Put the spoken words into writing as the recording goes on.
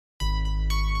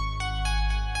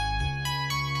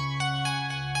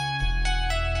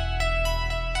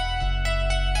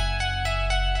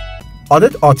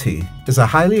OdetteOttey is a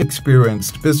highly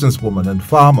experienced businesswoman and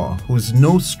farmer who is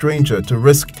no stranger to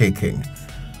risk-taking.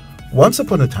 Once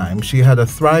upon a time, she had a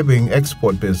thriving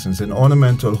export business in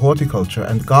ornamental horticulture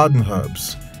and garden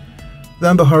herbs.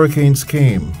 Then the hurricanes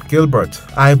came, Gilbert,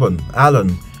 Ivan,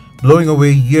 Alan, blowing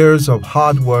away years of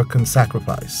hard work and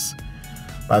sacrifice.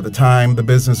 By the time the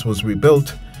business was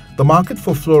rebuilt, the market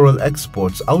for floral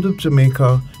exports out of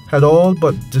Jamaica had all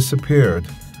but disappeared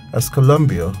as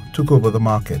Colombia took over the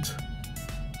market.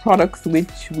 Products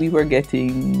which we were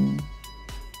getting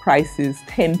prices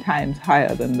 10 times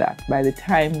higher than that. By the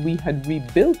time we had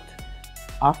rebuilt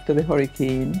after the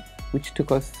hurricane, which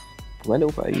took us well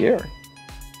over a year,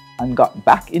 and got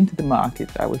back into the market,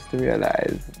 I was to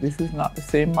realize this is not the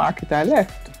same market I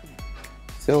left.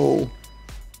 So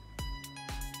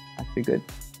I figured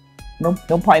no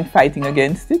point fighting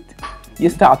against it. You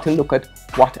start to look at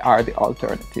what are the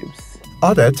alternatives.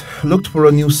 Odette looked for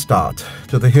a new start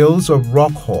to the hills of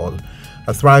Rock Hall,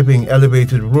 a thriving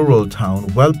elevated rural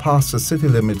town well past the city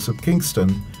limits of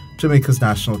Kingston, Jamaica's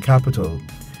national capital.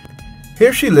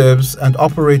 Here she lives and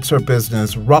operates her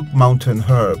business Rock Mountain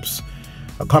Herbs,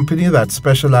 a company that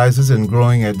specializes in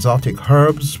growing exotic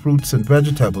herbs, fruits and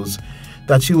vegetables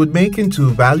that she would make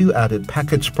into value-added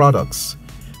packaged products.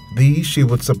 These she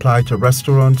would supply to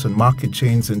restaurants and market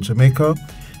chains in Jamaica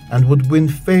and would win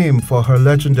fame for her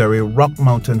legendary Rock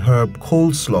Mountain Herb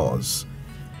coleslaws.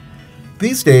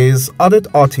 These days,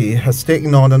 OdetteOttey has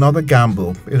taken on another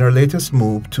gamble in her latest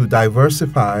move to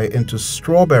diversify into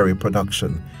strawberry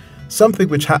production, something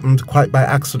which happened quite by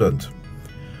accident.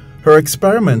 Her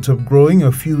experiment of growing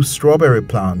a few strawberry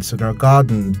plants in her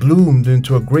garden bloomed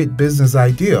into a great business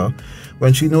idea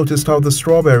when she noticed how the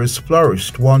strawberries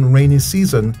flourished one rainy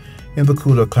season in the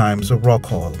cooler climes of Rock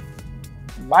Hall.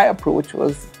 My approach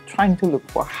was trying to look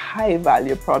for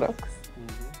high-value products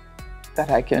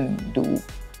that I can do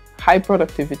high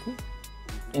productivity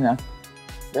in a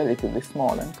relatively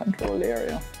small and controlled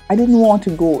area. I didn't want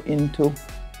to go into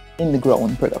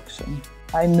in-the-ground production.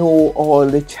 I know all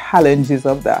the challenges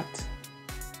of that.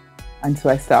 And so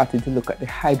I started to look at the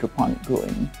hydroponic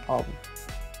growing of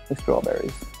the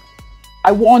strawberries.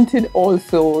 I wanted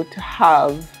also to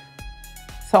have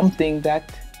something that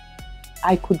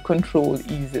I could control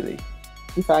easily.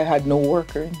 If I had no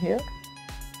worker in here,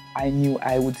 I knew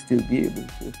I would still be able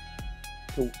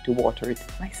to water it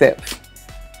myself.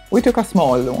 We took a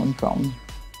small loan from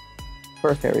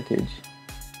First Heritage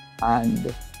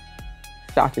and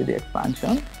started the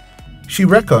expansion. She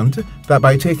reckoned that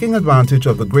by taking advantage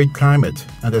of the great climate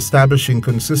and establishing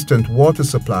consistent water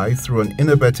supply through an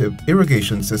innovative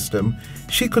irrigation system,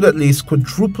 she could at least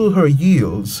quadruple her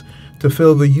yields to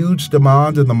fill the huge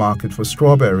demand in the market for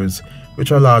strawberries,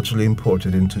 which are largely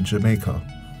imported into Jamaica.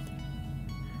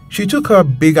 She took her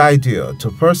big idea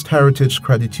to First Heritage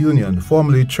Credit Union,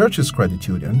 formerly Churches Credit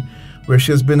Union, where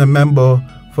she has been a member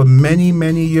for many,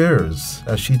 many years,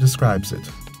 as she describes it.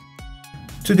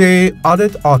 Today,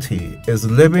 OdetteOttey is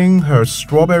living her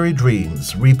strawberry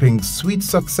dreams, reaping sweet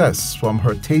success from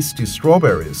her tasty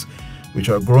strawberries, which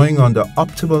are growing under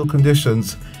optimal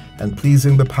conditions and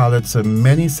pleasing the palates of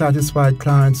many satisfied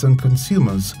clients and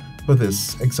consumers for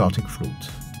this exotic fruit.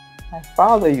 My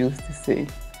father used to say,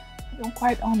 I don't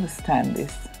quite understand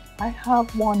this. I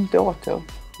have one daughter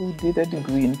who did a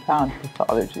degree in plant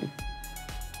pathology,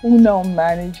 who now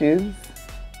manages,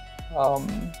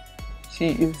 she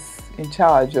is in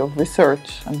charge of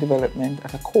research and development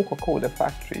at a Coca-Cola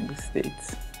factory in the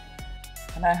States.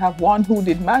 And I have one who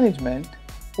did management,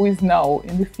 who is now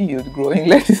in the field growing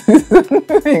lettuces and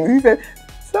things. He said,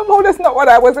 somehow that's not what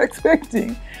I was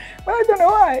expecting. But I don't know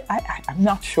why. I'm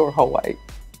not sure how I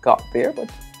got there, but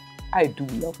I do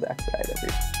love that side of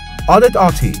it.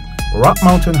 OdetteOttey, Rock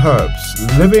Mountain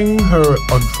Herbs, living her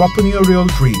entrepreneurial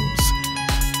dreams.